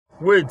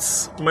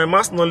Wait, my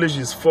mass knowledge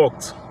is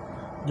fucked.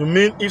 You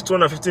mean if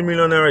 250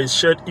 million naira is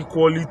shared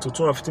equally to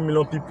 250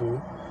 million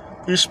people,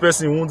 each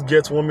person won't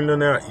get 1 million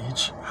naira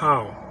each?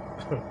 How?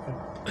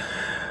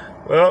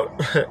 Well,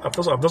 I've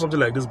done something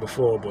like this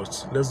before,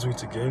 but let's do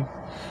it again.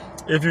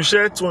 If you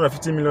share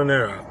 250 million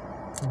naira,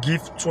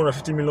 give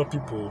 250 million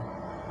people,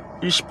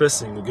 each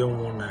person will get 1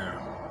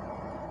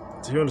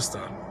 naira. Do you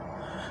understand?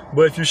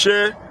 But if you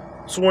share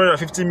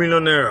 250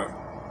 million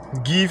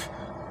naira, give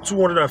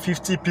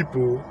 250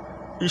 people,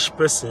 each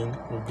person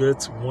will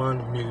get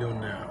 1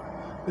 million naira.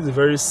 This is a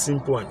very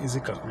simple and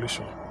easy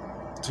calculation.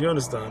 Do you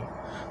understand?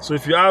 So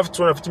if you have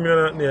 250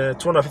 million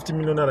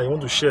naira you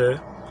want to share,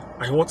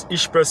 and you want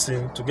each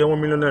person to get 1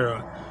 million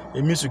naira,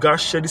 it means you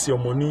guys share this your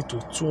money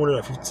to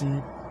 250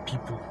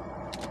 people.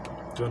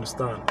 Do you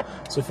understand?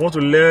 So if you want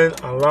to learn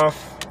and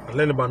laugh and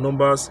learn about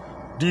numbers,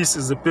 this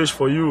is the page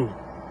for you.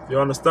 You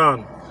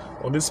understand?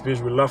 On this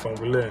page, we laugh and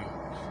we learn.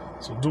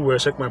 So do well,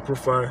 check my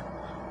profile,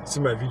 see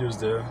my videos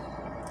there,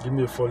 give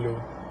me a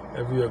follow.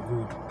 Everywhere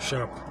good,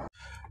 sharp.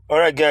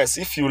 Alright guys,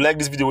 if you like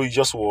this video you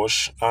just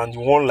watched and you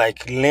want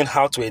learn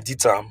how to edit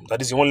them, that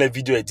is you want to learn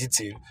video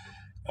editing,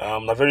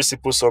 a very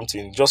simple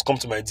something, just come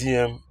to my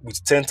DM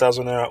with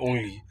 10,000 naira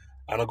only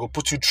and I go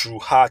put you through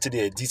how to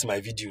edit my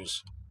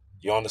videos.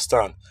 You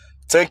understand?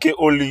 10k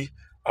only,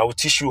 I will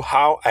teach you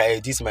how I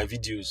edit my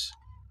videos.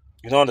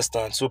 You don't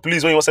understand? So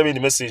please, when you want to send me the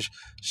message,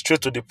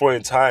 straight to the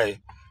point. Hi,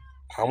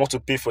 I want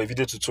to pay for a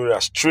video tutorial.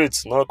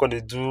 Straight, not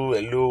gonna do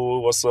hello,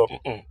 what's up?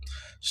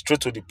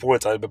 Straight to the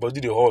point. I do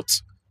the hot.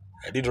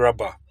 I did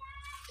rubber.